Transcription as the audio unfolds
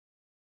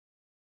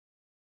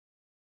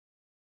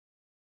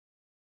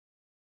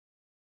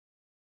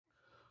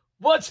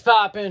What's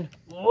poppin'?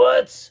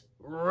 What's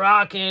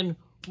rockin'?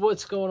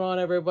 What's going on,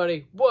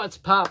 everybody? What's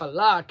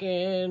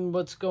pop-a-lockin'?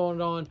 What's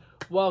going on?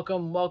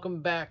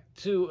 Welcome back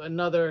to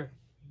another,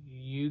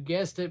 you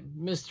guessed it,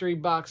 mystery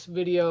box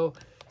video.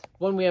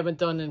 One we haven't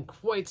done in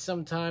quite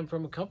some time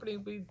from a company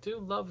we do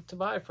love to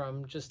buy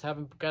from. Just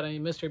haven't got any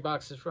mystery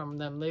boxes from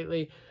them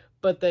lately.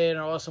 But they had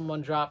an awesome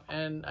one drop,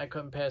 and I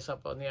couldn't pass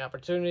up on the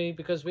opportunity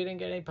because we didn't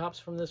get any pops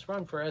from this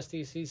run for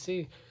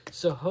SDCC.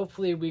 So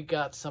hopefully we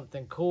got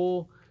something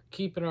cool.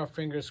 Keeping our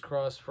fingers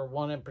crossed for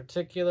one in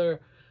particular.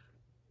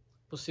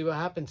 We'll see what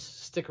happens.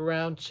 Stick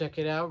around, check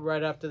it out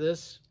right after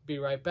this. Be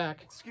right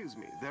back. Excuse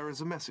me, there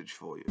is a message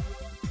for you.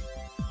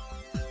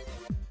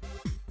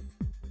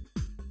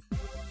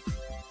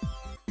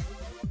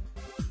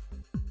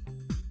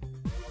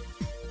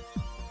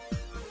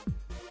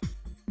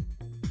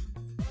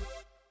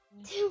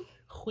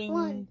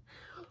 One.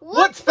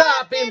 What's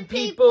poppin',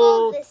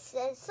 people? This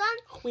is Sun.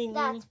 Queen.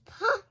 That's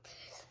Pop.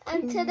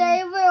 And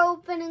today we're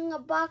opening a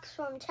box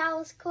from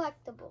Chalice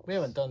Collectibles. We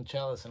haven't done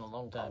Chalice in a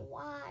long time.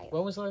 Why?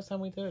 When was the last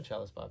time we did a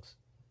Chalice box?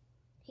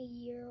 A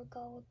year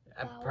ago.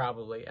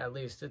 Probably, at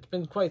least. It's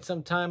been quite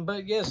some time,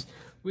 but yes,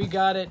 we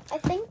got it. I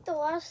think the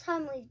last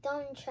time we've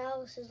done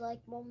Chalice is like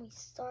when we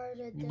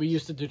started this. We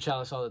used to do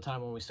Chalice all the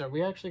time when we started.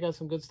 We actually got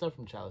some good stuff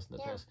from Chalice in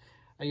the past.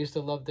 I used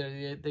to love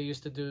they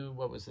used to do,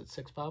 what was it,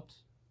 6 pops?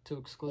 2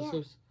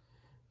 exclusives?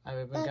 Yeah. I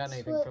haven't gotten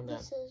anything from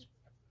that.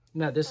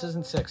 No, this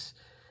isn't 6.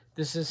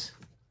 This is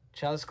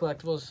Chalice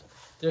Collectibles.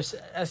 There's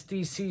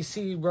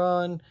SDCC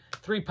run.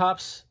 3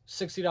 pops,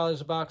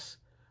 $60 a box.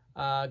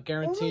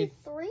 Guaranteed.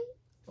 Only 3?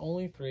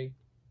 Only 3.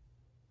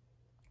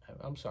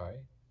 I'm sorry.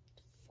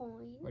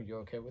 Fine. Are you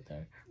okay with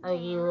that? Yeah. Are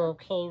you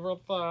okay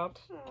with that?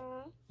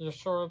 You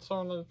sure it's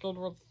only good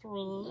with 3?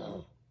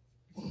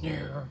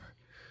 No.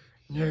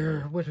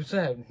 No, what is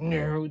that?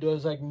 No, it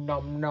was like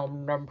nom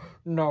nom nom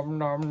nom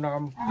nom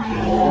nom.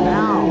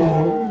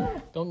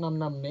 Ow! Don't nom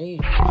nom me.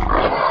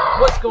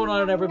 What's going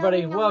on,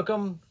 everybody?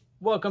 Welcome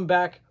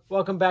back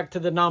to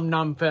the Nom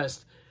Nom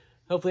Fest.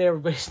 Hopefully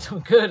everybody's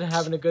doing good,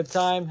 having a good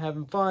time,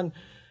 having fun.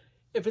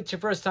 If it's your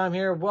first time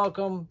here,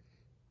 welcome.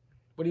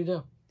 What do you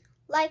do?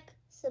 Like,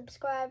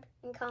 subscribe,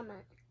 and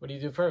comment. What do you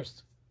do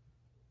first?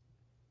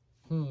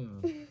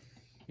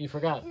 You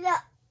forgot.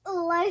 The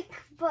like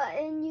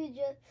button,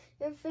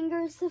 your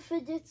finger's the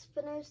fidget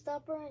spinner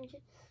stopper, and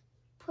just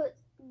put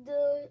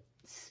the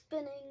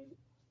spinning,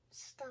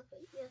 stop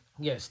it, yeah.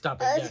 Yeah,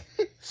 stop it,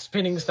 yeah.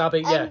 Spinning, stop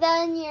it, yeah. And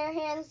then your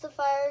hand's the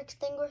fire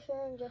extinguisher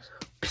and just...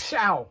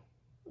 Pshow!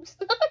 What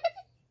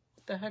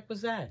the heck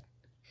was that?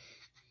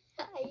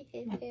 I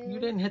hit him. You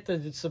didn't hit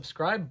the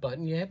subscribe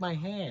button, you hit my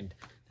hand.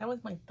 That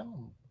was my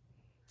thumb.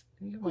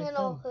 You hit my and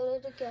thumb. I'll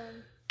hit it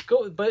again.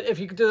 Go, but if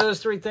you could do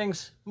those 3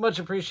 things, much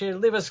appreciated.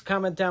 Leave us a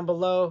comment down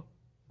below.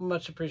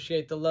 Much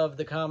appreciate the love,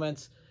 the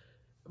comments.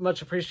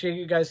 Much appreciate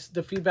you guys.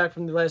 The feedback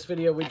from the last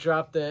video we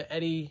dropped, the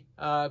Eddie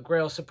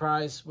Grail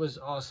surprise was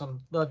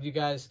awesome. Love you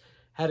guys.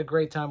 Had a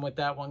great time with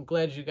that one.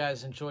 Glad you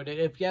guys enjoyed it.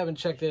 If you haven't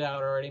checked it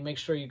out already, make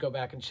sure you go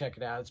back and check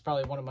it out. It's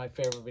probably one of my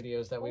favorite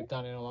videos that we've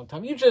done in a long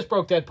time. You just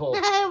broke Deadpool.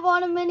 I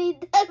want a mini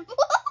Deadpool.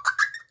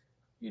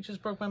 You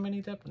just broke my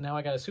mini Deadpool. Now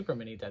I got a super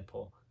mini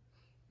Deadpool.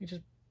 You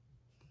just,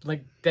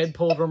 like,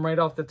 Deadpooled him right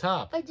off the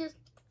top. I just...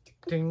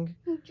 Ding.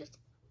 Just...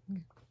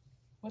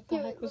 What the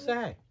heck was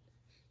that?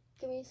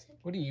 Give me a second.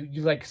 What are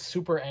you like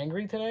super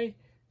angry today?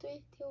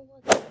 3, 2,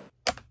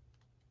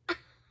 1.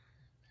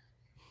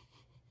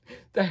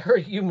 That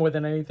hurt you more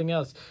than anything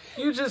else.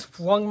 You just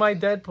flung my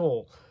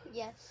Deadpool.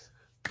 Yes.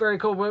 Very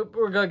cool. We're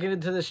going to get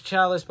into this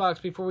Chalice box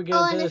before we get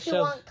into this. And if you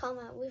want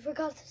comment, we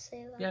forgot to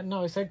say that. Yeah,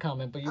 no, I said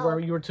comment, but you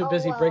were too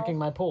busy breaking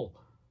my pool.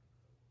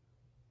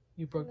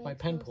 You broke my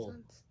pen pool.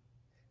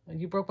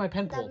 You broke my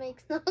pen pool. That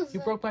makes no sense.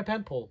 You broke my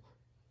pen pool.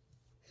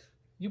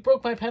 You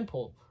broke my pen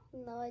pool.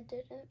 No, I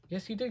didn't.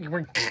 Yes, you did. You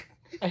went.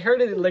 I heard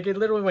it like it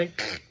literally went.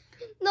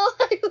 No,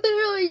 I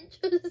literally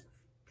just...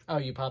 Oh,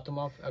 you popped them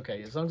off?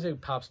 Okay, as long as it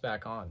pops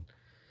back on.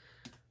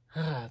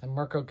 The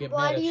Mirko get mad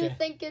Why at do you. you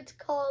think it's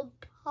called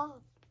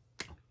pop?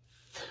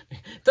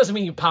 Doesn't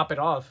mean you pop it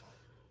off.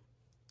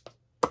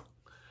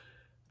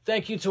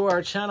 Thank you to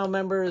our channel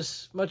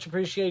members. Much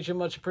appreciate you.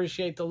 Much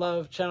appreciate the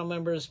love. Channel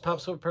members,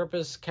 Pops with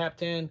Purpose,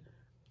 Captain.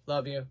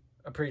 Love you.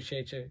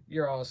 Appreciate you.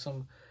 You're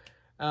awesome.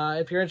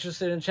 If you're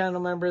interested in channel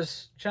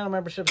members, channel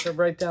memberships are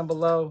right down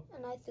below.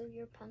 And I threw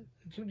your pen.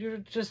 You're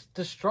just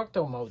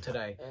destructo mode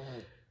today.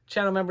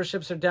 Channel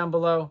memberships are down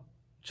below.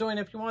 Join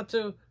if you want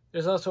to.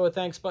 There's also a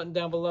thanks button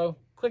down below.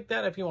 Click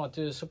that if you want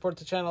to. Support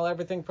the channel.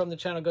 Everything from the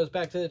channel goes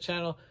back to the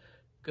channel.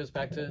 Goes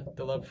back to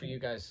the love for you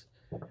guys.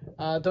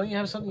 Don't you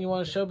have something you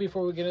want to show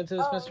before we get into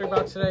this mystery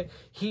box today?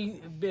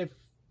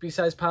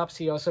 Besides Pops,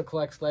 he also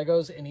collects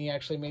Legos, and he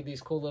actually made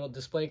these cool little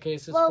display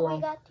cases for him. Well,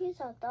 we got these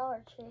at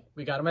Dollar Tree.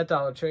 We got them at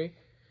Dollar Tree.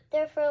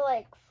 They're for,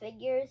 like,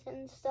 figures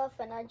and stuff,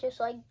 and I just,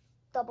 like,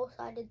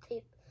 double-sided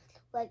tape,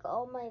 like,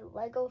 all my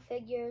Lego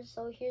figures.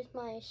 So here's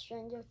my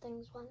Stranger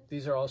Things one.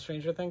 These are all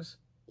Stranger Things?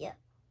 Yeah.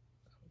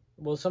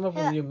 Well, some of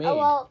them you made.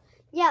 Well,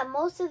 yeah,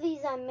 most of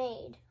these I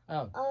made.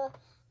 Oh.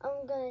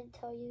 I'm gonna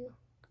tell you.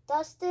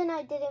 Dustin,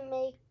 I didn't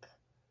make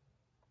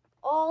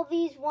all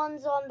these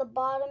ones on the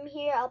bottom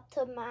here up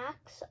to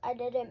Max, I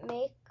didn't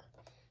make.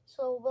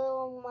 So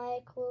Will,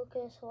 Mike,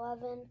 Lucas,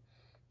 11.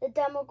 The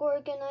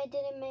Demogorgon I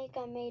didn't make.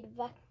 I made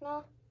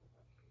Vecna.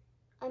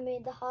 I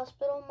made the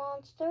hospital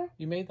monster.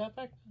 You made that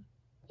back?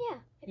 Yeah,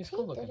 I He's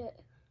cool painted looking. it.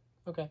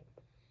 Okay.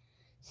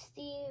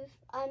 Steve,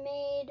 I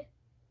made.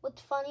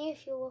 What's funny,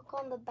 if you look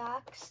on the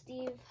back,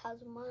 Steve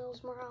has a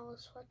Miles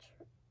Morales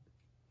sweatshirt.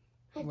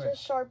 I Where?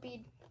 just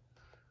Sharpied.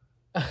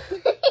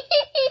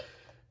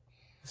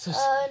 So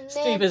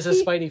Steve is a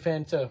Nancy, Spidey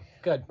fan too.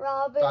 Good.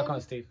 Robin, Rock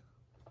on, Steve.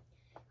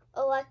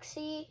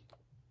 Alexi,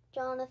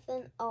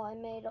 Jonathan. Oh, I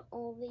made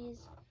all these.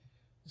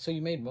 So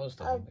you made most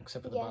of them,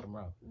 except for the yeah. bottom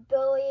row.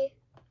 Billy,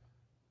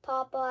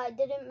 Papa. I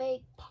didn't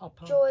make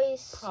Papa.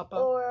 Joyce Papa.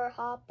 or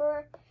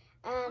Hopper,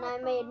 and Papa.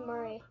 I made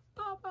Murray.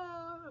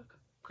 Papa.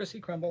 Chrissy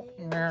Crumble.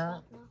 Yeah, Nah.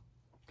 what's that now?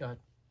 God.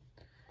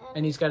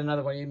 And he's got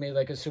another one. He made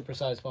like a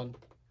supersized one.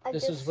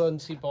 This is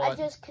ones he I bought.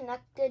 just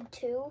connected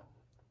two.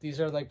 These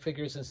are like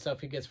figures and stuff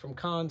he gets from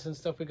cons and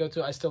stuff we go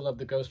to. I still love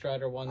the Ghost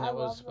Rider one. I That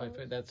was love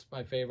those. that's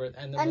my favorite.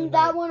 And the And Moon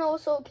that Knight, one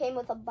also came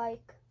with a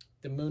bike.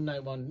 the Moon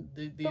Knight one.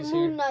 The These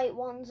Moon here, Knight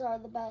ones are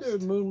the best. the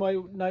Moon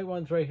Knight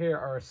ones right here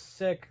are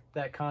sick.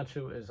 That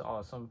Conchu is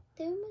awesome.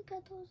 Didn't we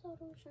get those at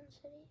Ocean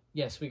City?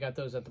 Yes, we got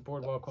those at the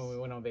boardwalk when we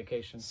went on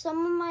vacation.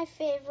 Some of my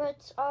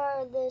favorites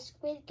are the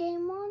Squid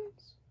Game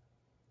ones.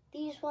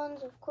 These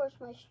ones, of course,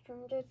 my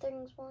Stranger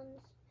Things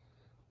ones.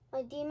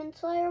 My Demon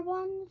Slayer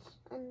ones.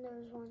 And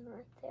there's one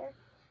right there.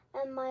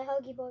 And my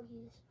Huggy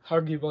Buggies.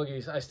 Huggy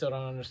Wuggies. I still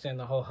don't understand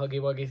the whole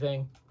Huggy Wuggy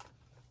thing.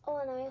 Oh,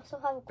 and I also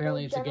have a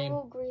Apparently cool it's a game.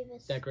 General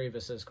Grievous. That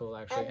Grievous is cool,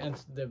 actually.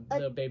 And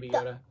And the Baby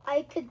Yoda.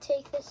 I could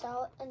take this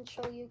out and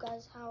show you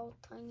guys how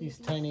tiny He's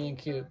these tiny and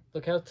things cute. are.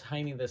 Look how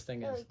tiny this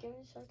thing is. Sorry, give me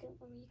a second.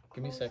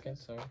 Give me a second.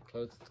 Sorry.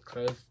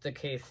 Close the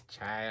case,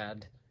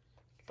 child.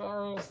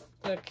 Close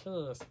the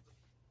case.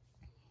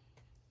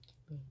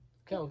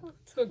 Go.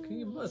 Look,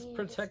 you must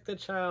protect the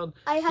child.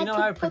 I had You know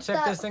to how I put protect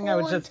that this thing? I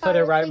would whole just put it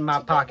entire right in thing my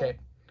together. pocket.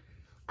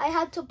 I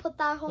had to put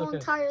that whole Okay.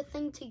 entire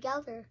thing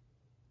together,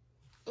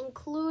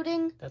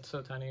 including That's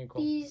so tiny and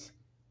cool. these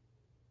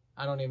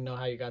I don't even know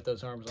how you got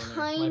those arms on there.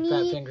 My tiny,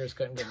 fat fingers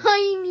couldn't get them.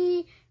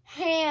 tiny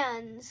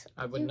hands.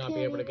 I would You not be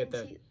can't able to get even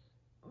that. see-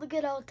 Look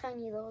at how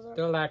tiny those are.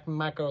 They're like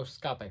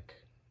microscopic.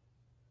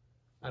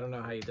 I don't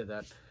know how you did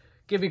that.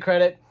 Give you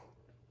credit.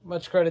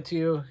 Much credit to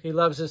you. He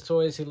loves his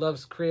toys. He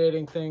loves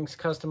creating things,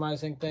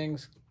 customizing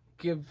things.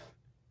 Give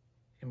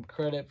him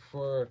credit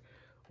for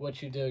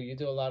what you do. You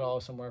do a lot of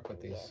awesome work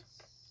with these. Yes.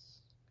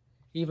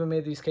 He even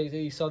made these cases.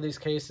 He saw these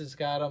cases,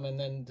 got them, and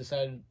then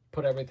decided to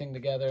put everything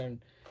together and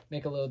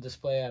make a little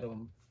display out of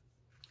them.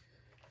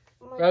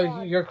 Oh my Bro,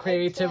 God, your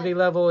creativity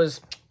level is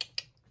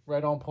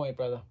right on point,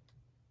 brother.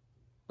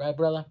 Right,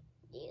 brother?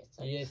 Yes,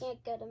 I Yes.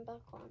 can't get him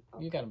back on.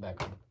 You got him back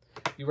on.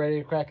 You ready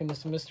to crack into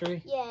some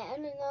mystery? Yeah,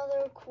 and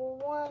another cool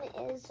one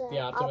is The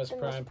Optimus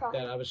Prime.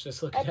 That I was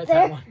just looking Up at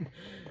there. that one.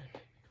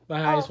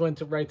 My eyes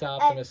went right to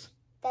Optimus.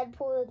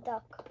 Deadpool the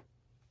Duck.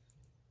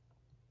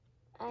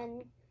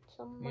 And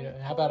some. You know,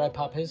 how about I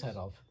pop his head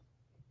off?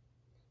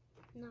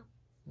 No.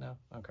 No?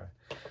 Okay.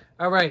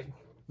 All right.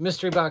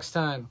 Mystery box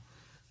time.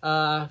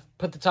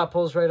 Put the top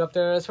pulls right up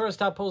there. As far as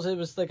top pulls, it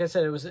was, like I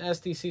said, it was an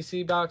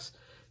SDCC box.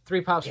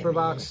 3 pops per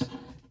box.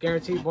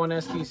 Guaranteed 1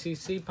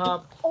 SDCC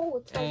pop. Oh,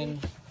 it's And,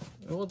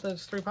 well,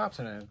 there's 3 pops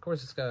in it. Of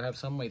course, it's got to have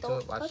some weight to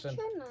Don't it. Watch touch it.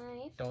 your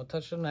knife. Don't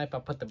touch the knife. I'll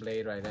put the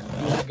blade right in.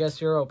 I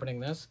guess you're opening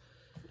this.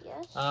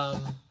 Yes.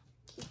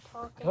 Keep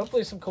talking.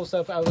 Hopefully some cool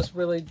stuff. I was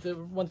really, the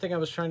one thing I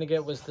was trying to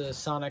get was the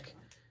Sonic,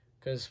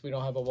 because we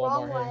don't have a Walmart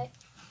Wrong here. way.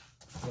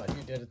 What,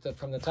 you did it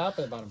from the top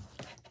or the bottom?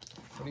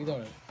 What are you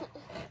doing?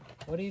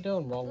 What are you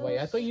doing wrong way?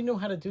 I thought you knew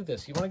how to do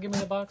this. You want to give me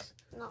the box?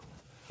 No. What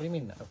do you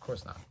mean? Of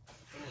course not.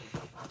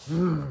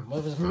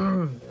 What was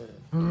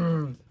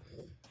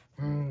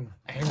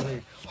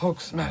angry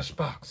Hulk smash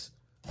box?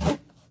 I am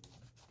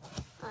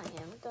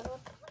gonna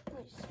cut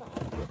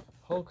myself.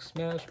 Hulk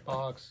smash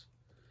box.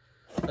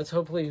 Let's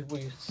hopefully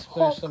we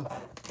Hulk. smash some.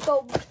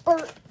 Go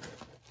Bert.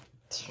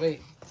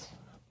 Wait,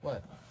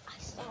 what? I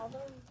saw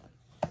them.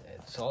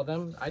 Saw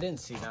them? I didn't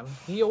see them.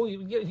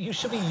 You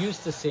should be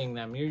used to seeing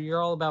them.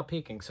 You're all about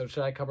peeking. So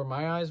should I cover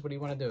my eyes? What do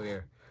you want to do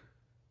here?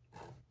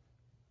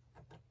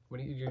 What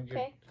do you?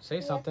 Okay. Say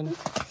Yeah. something.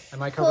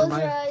 Am I covering Close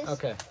my your eyes.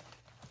 Okay.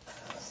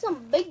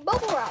 Some big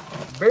bubble wrap.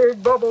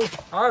 Big bubbles.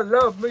 I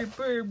love me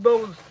big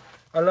bubbles.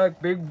 I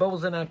like big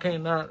bubbles and I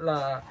cannot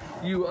lie.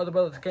 You other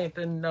brothers can't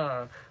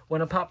deny.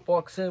 When a pop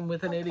walks in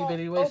with an itty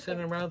bitty waist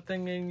and a round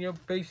thing in your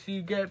face,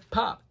 you get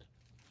popped.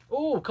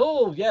 Oh,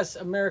 cool. Yes,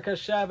 America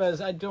Chavez.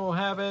 I don't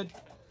have it.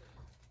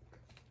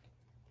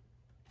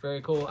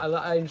 Very cool.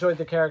 I enjoyed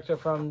the character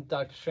from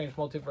Doctor Strange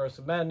Multiverse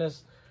of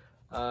Madness.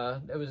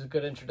 It was a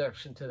good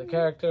introduction to the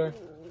character.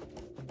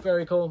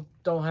 Very cool.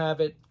 Don't have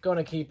it.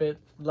 Gonna keep it.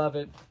 Love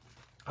it.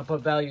 I'll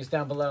put values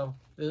down below.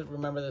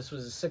 Remember, this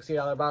was a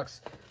 $60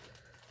 box.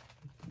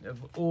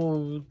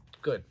 Oh,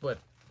 good. What?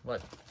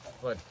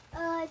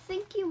 I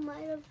think you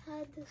might have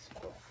had this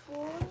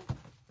before.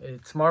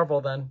 It's Marvel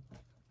then.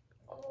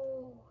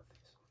 Oh,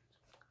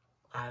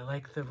 I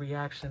like the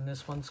reaction.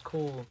 This one's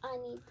cool. I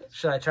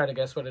Should I try to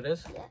guess what it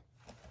is?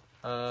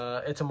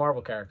 Yeah. It's a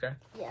Marvel character.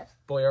 Yes.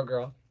 Boy or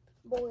girl?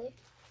 Boy.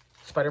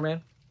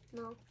 Spider-Man?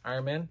 No.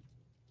 Iron Man?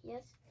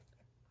 Yes.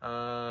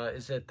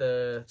 Is it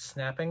the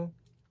snapping?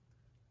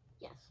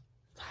 Yes.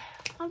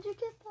 How'd you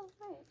get that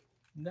right?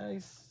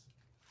 Nice.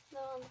 No,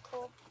 I'm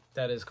cool.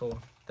 That is cool.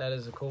 That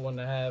is a cool one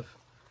to have.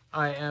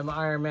 I am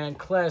Iron Man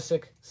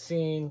classic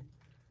scene.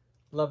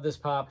 Love this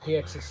pop.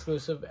 PX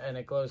exclusive, and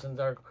it glows in the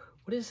dark.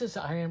 What is this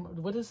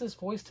What is this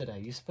voice today?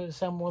 You supposed to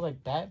sound more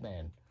like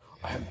Batman.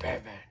 I'm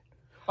Batman.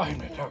 I'm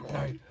the Dark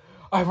Knight.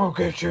 I will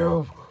get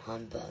you.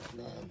 I'm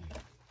Batman.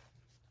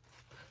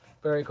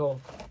 Very cool.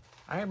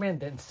 Iron Man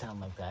didn't sound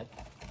like that.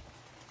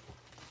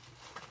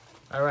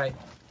 All right.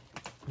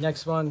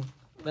 Next one.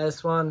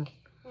 Last one.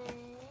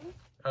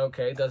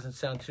 Okay, doesn't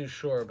sound too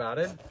sure about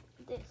it.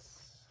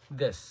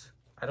 This.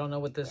 I don't know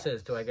what this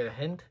is. Do I get a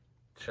hint?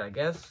 Should I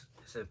guess?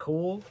 Is it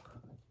cool?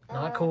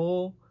 Not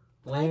cool?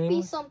 Lame? Might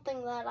be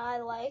something that I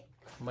like.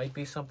 Might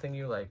be something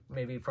you like.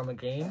 Maybe from a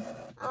game?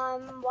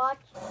 I'm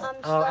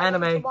starting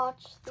anime. to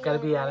watch the It's gotta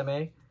be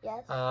anime.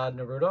 Yes.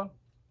 Naruto?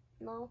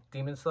 No.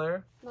 Demon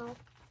Slayer? No.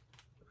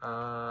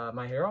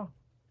 My Hero?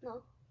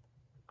 No.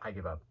 I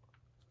give up.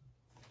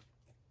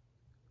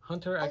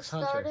 Hunter x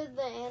Hunter. I started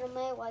the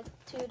anime like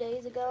 2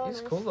 days ago.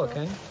 It's cool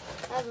looking.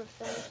 I haven't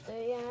finished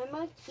it. Yeah, I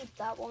might keep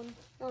that one.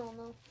 I don't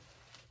know.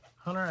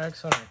 Hunter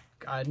x Hunter.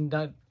 I'm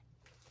not.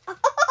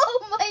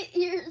 Oh, my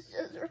ears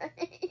just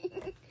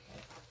rang.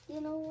 You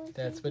know what?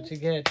 That's what you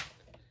get.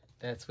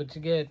 That's what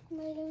you get.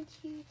 Why don't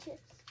you just...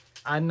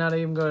 I'm not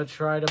even going to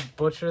try to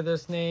butcher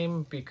this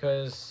name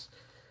because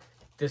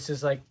this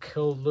is like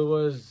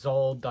Kahlua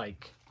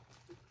Zoldike.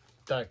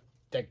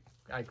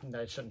 I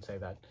shouldn't say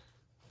that.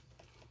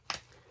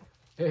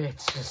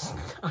 It's just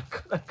not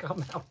going to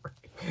come out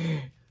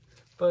right.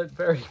 But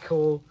very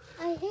cool.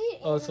 I hate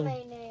awesome.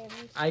 anime names.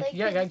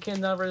 I can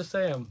never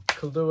say them.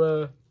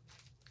 Kahlua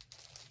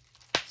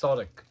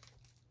Zoldike.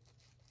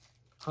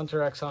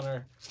 Hunter x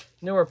Hunter.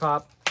 Newer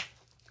pop.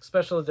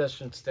 Special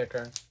edition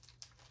sticker.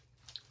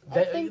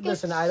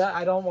 Listen,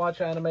 I don't watch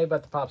anime,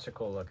 but the pops are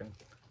cool looking.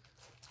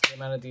 The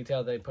amount of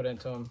detail they put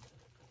into them.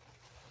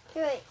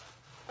 Wait.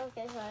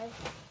 Okay, sorry.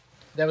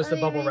 That was the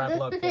bubble wrap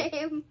look.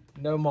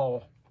 No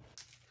more.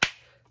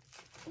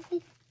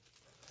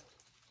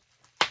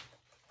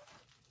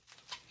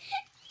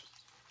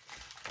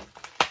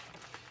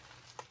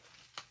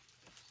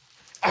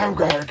 I'm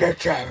gonna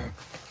get you.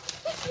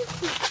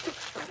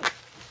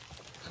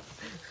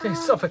 They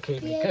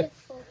suffocate me.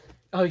 Beautiful.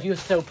 Oh, you're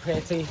so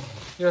pretty.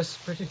 You're a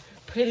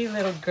pretty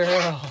little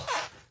girl.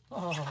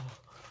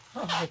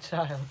 Oh,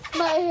 child.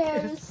 My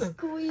hair is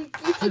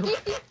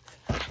squeaky.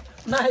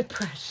 My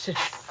precious.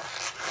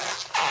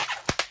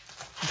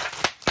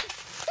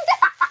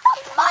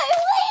 My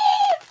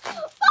weave!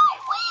 My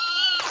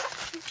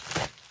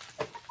weave!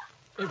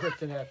 It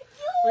ripped in half.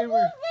 You made me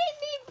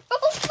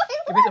broke my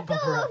Give me the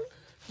bubble wrap.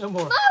 No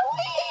more. My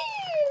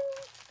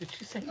weave! Did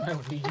you say my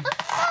weave?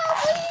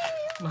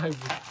 My weave!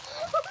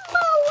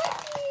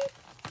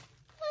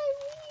 My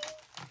weave.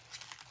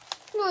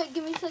 Wait,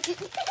 give me a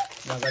second.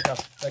 No, let go.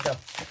 Let go.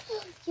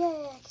 Yeah,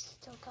 I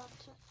still got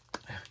you.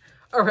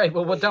 All right,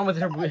 well, we're done with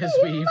his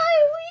weave. My weave!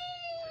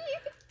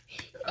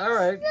 All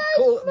right,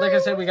 cool. Like I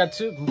said, we got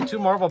two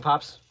Marvel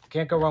pops.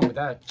 Can't go wrong with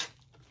that.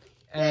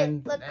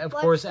 And, of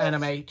course,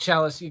 anime.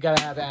 Chalice, you got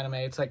to have anime.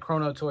 It's like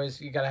Chrono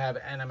Toys. You got to have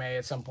anime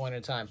at some point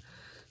in time.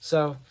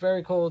 So,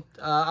 very cool.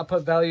 I'll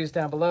put values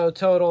down below.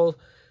 Total,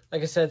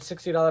 like I said,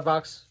 $60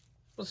 box.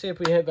 We'll see if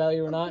we hit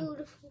value or not.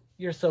 Beautiful.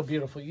 You're so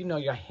beautiful. You know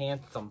you're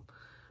handsome.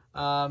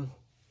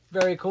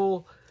 Very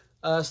cool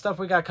stuff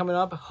we got coming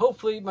up.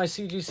 Hopefully my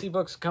CGC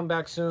books come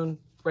back soon.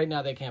 Right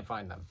now they can't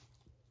find them.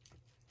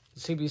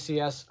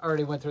 CBCS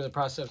already went through the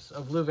process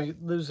of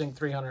losing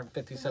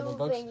 357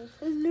 books.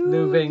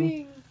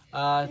 Moving.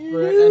 And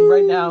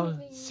right now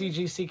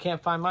CGC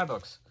can't find my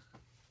books.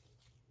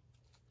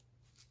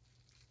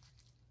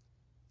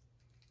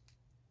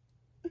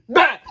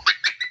 Bah!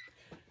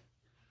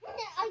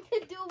 I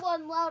could do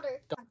one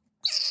louder.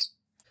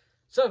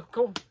 So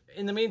cool.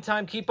 In the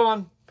meantime, keep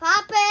on.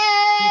 Poppin'!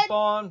 Keep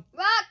on.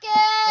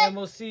 Rockin'! And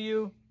we'll see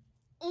you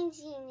in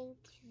the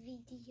next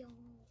video.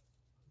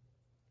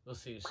 We'll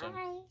see you soon.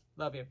 Bye.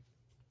 Love you.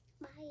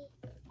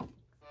 Bye.